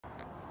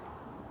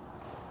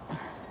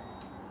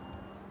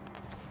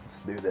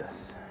Let's do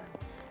this.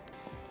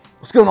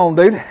 What's going on,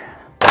 dude?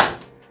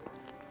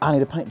 I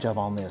need a paint job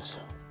on this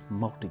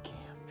Multicam.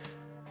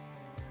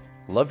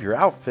 Love your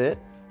outfit,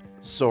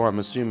 so I'm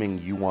assuming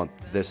you want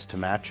this to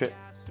match it?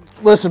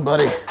 Listen,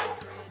 buddy,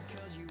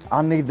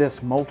 I need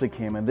this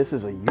Multicam, and this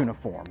is a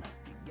uniform.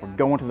 We're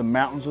going to the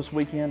mountains this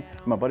weekend.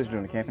 My buddy's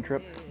doing a camping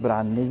trip, but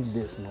I need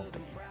this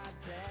Multicam.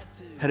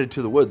 Headed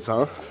to the woods,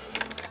 huh?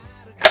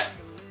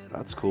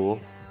 That's cool.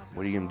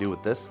 What are you gonna do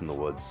with this in the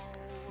woods?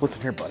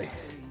 Listen here, buddy.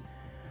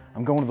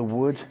 I'm going to the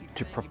woods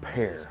to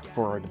prepare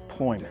for a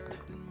deployment.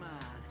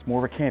 It's more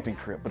of a camping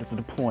trip, but it's a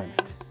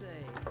deployment.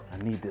 I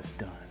need this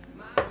done.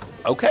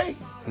 Okay,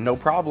 no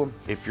problem.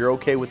 If you're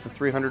okay with the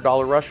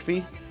 $300 rush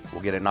fee,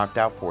 we'll get it knocked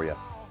out for you.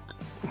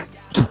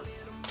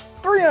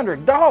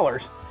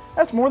 $300?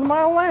 That's more than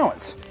my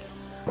allowance.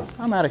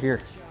 I'm out of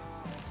here.